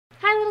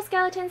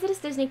Skeletons, it is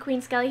Disney Queen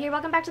Skelly here.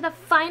 Welcome back to the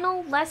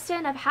final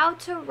lesson of how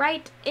to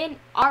write in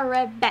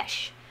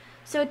Aurebesh.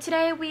 So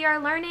today we are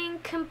learning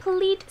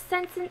complete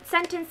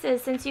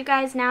sentences, since you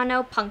guys now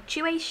know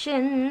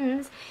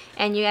punctuations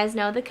and you guys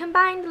know the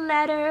combined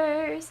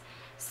letters.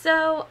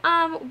 So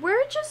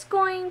we're just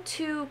going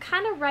to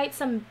kind of write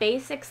some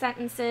basic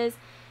sentences,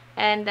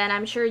 and then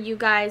I'm sure you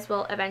guys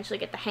will eventually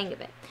get the hang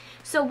of it.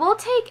 So we'll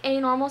take a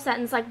normal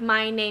sentence like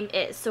my name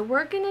is. So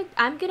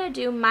I'm gonna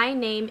do my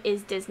name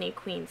is Disney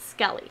Queen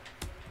Skelly.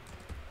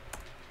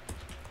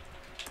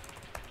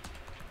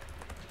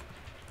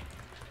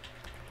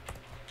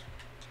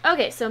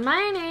 Okay, so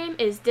my name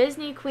is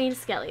Disney Queen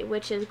Skelly,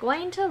 which is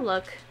going to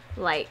look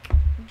like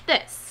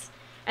this.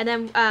 And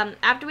then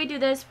after we do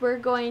this, we're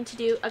going to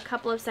do a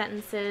couple of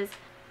sentences.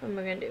 What am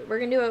I gonna do? We're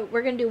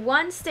gonna do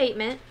one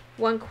statement,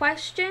 one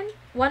question,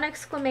 one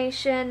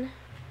exclamation.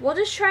 We'll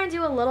just try and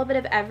do a little bit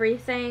of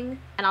everything,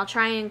 and I'll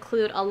try and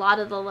include a lot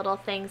of the little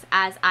things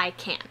as I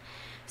can.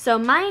 So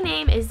my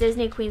name is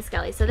Disney Queen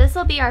Skelly. So this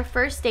will be our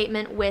first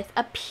statement with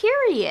a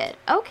period.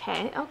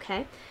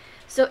 Okay.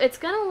 So it's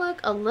gonna look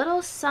a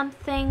little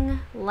something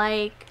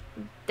like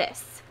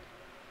this.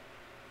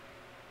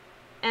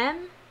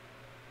 M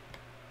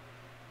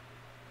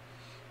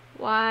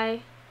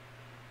Y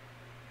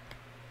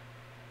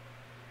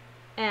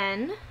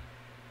N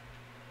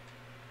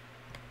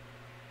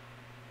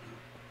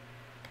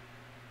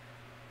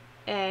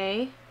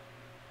A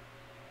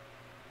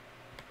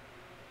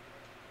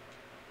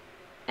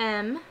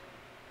M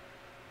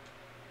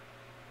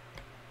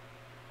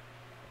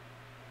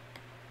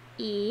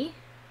E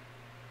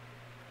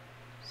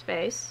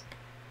space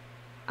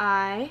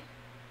I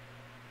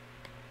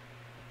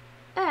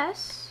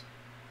S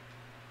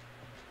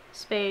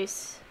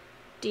space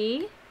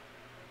D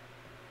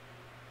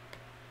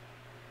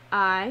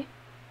I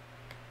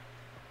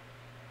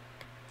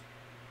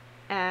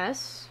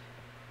S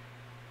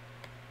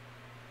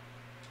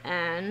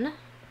N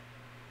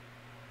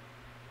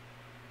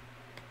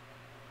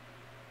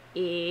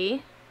E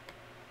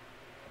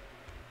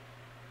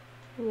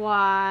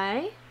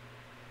Y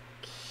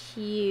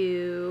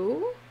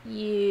Q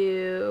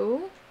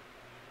U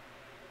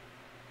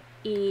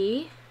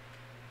E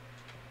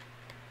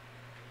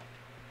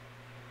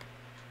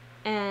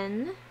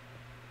N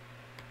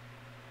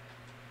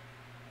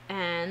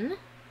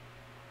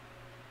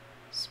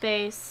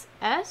space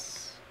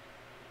S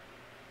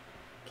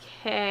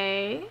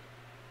K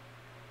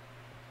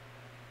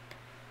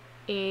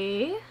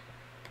E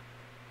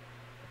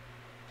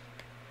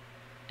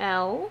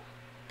L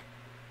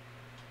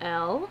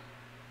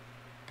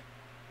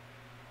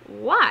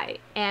Y,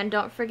 and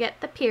don't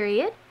forget the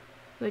period,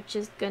 which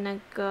is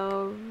gonna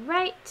go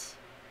right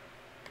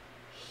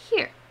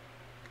here.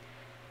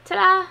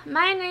 Ta-da!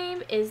 My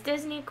name is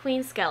Disney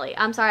Queen Skelly.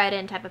 I'm sorry I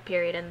didn't type a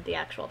period in the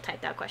actual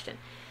typed out question.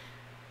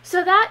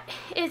 So that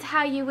is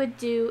how you would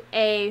do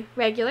a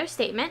regular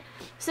statement.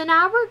 So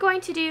now we're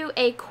going to do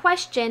a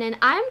question, and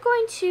I'm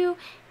going to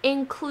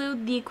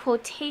include the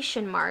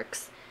quotation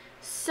marks.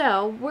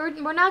 So we're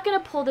not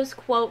going to pull this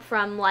quote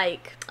from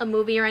like a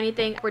movie or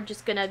anything. We're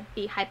just going to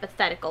be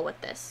hypothetical with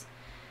this.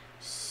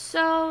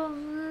 So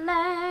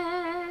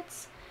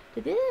let's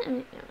do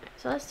this.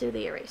 So let's do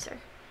the eraser.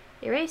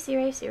 Erase.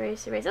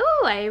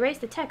 Oh, I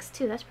erased the text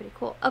too. That's pretty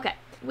cool. Okay.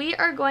 We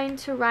are going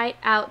to write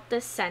out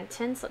the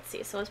sentence. Let's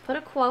see. So let's put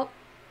a quote.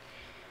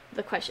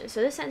 The question.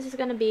 So this sentence is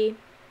going to be,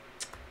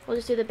 we'll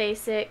just do the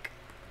basic,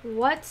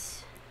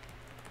 what's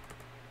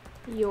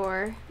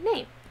your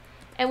name?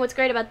 And what's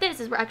great about this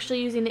is we're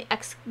actually using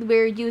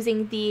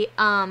the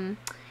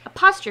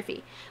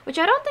apostrophe, which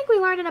I don't think we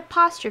learned an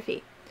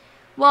apostrophe.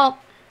 Well,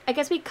 I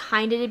guess we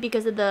kind of did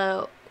because of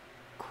the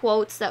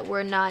quotes that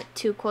were not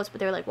two quotes, but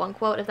they were like one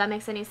quote, if that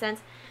makes any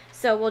sense.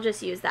 So we'll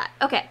just use that.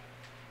 Okay.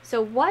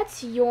 So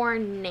what's your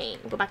name?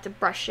 Go back to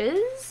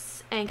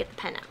brushes and get the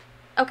pen out.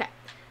 Okay.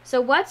 So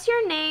what's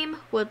your name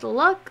would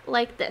look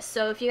like this.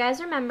 So if you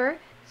guys remember,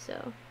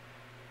 so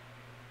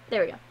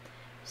there we go.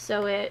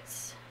 So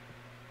it's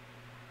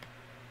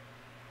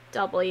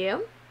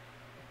W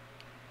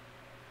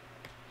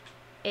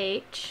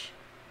H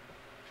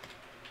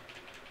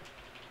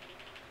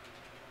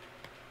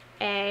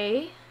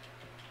A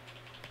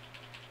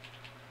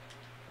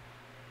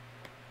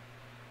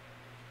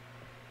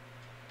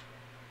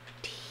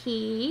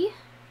T.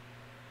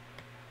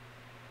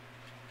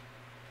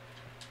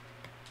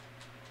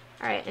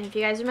 All right, and if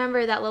you guys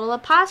remember, that little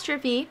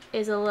apostrophe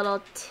is a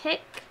little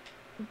tick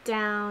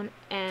down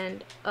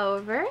and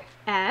over.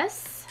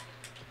 S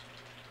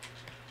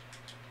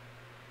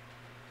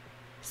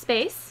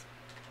space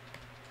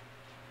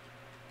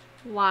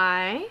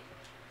Y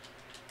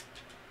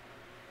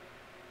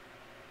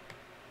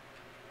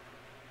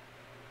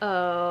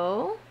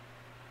O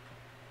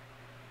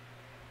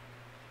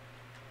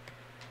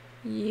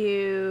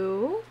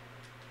U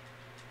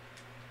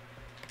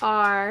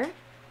R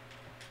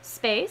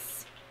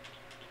space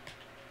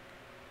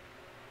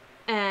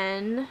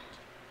N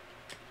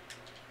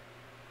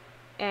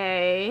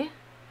A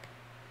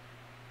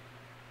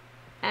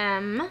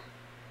M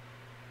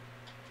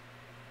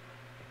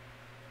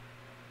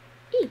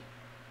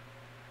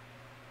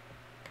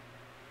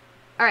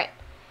Alright,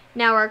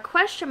 now our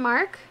question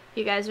mark,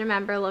 you guys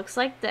remember, looks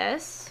like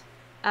this.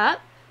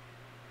 Up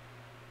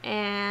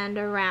and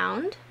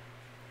around.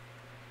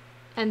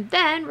 And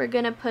then we're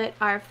going to put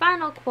our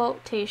final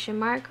quotation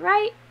mark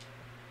right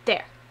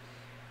there.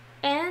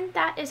 And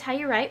that is how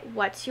you write,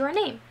 what's your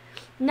name?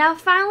 Now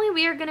finally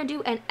we are going to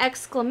do an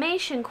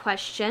exclamation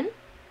question,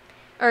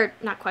 or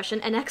not question,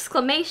 an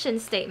exclamation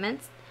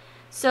statement.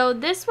 So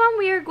this one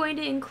we are going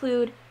to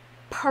include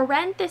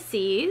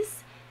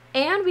parentheses,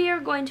 and we are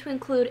going to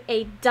include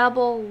a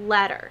double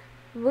letter.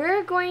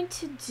 We're going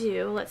to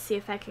do, let's see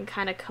if I can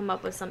kind of come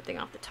up with something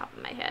off the top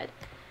of my head.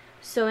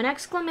 So an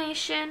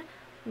exclamation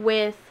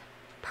with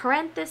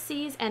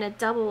parentheses and a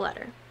double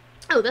letter.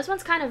 Oh, this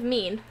one's kind of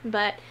mean,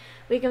 but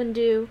we can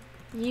do,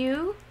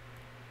 you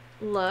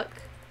look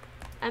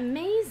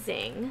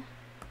amazing.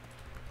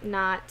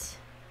 Not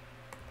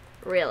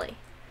really.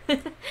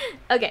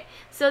 Okay,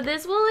 so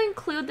this will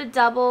include the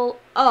double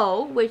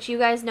O, which you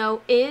guys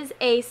know is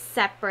a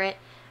separate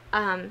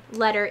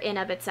letter in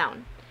of its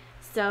own.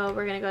 So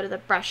we're going to go to the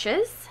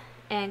brushes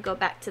and go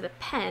back to the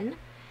pen.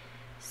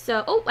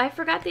 So, oh, I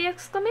forgot the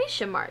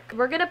exclamation mark.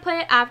 We're going to put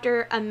it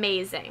after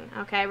amazing,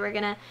 okay?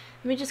 Let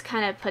me just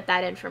kind of put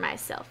that in for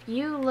myself.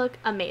 You look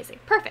amazing.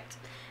 Perfect.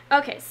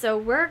 Okay, so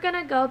we're going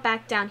to go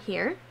back down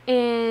here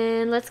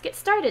and let's get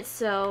started.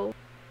 So,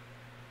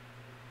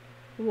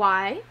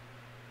 Y,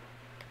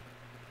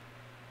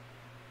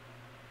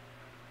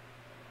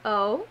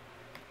 O,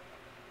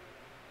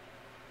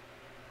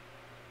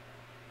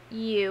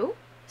 U,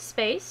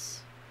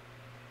 space,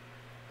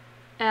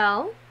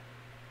 L,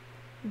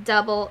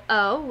 double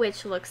O,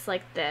 which looks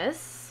like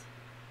this.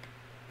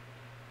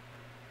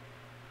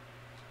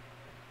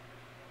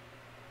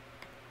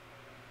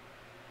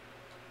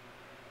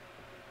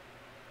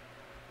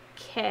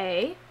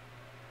 K,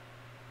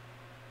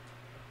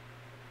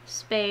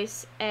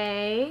 space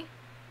A,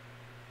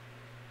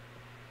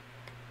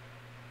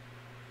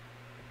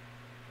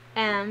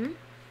 M,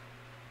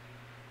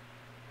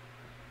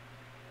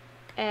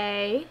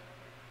 A,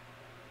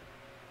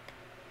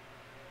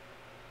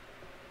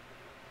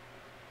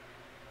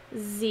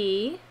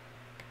 Z,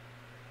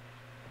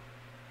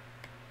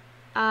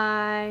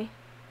 I,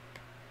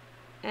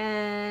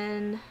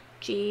 N,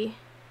 G.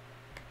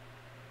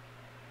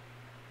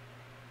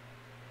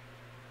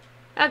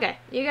 Okay,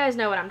 you guys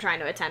know what I'm trying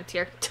to attempt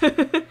here.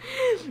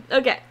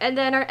 Okay, and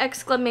then our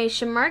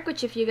exclamation mark,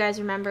 which if you guys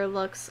remember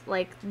looks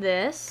like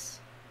this.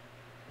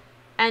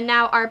 And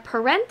now our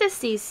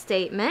parentheses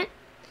statement,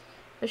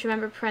 which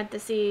remember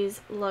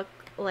parentheses look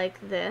like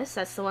this.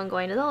 That's the one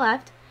going to the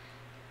left.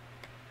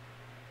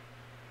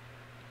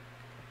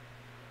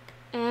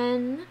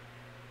 N,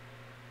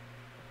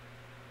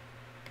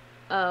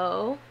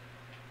 O,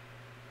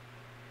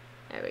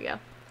 there we go.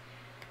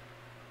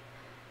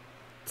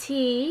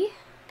 T,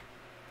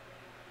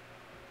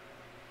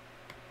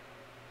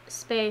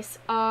 space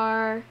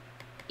R,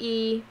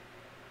 E,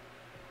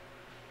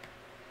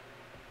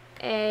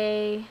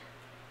 A.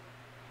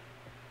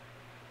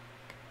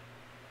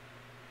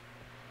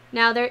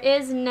 Now there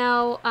is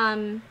no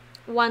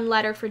one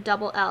letter for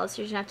double L,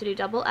 so you're just going to have to do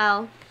double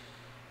L,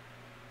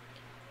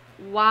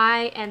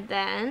 Y, and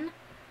then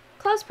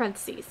close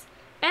parentheses.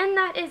 And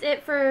that is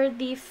it for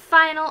the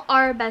final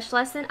Aurebesh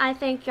lesson. I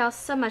thank y'all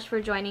so much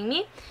for joining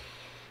me.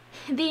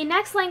 The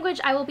next language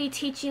I will be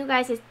teaching you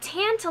guys is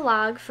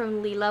Tantalog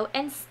from Lilo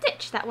and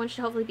Stitch. That one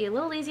should hopefully be a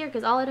little easier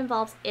because all it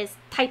involves is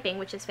typing,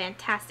 which is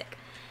fantastic.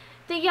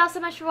 Thank you all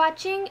so much for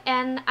watching,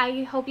 and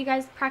I hope you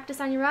guys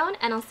practice on your own,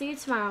 and I'll see you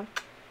tomorrow.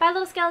 Bye,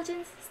 little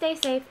skeletons. Stay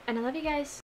safe, and I love you guys.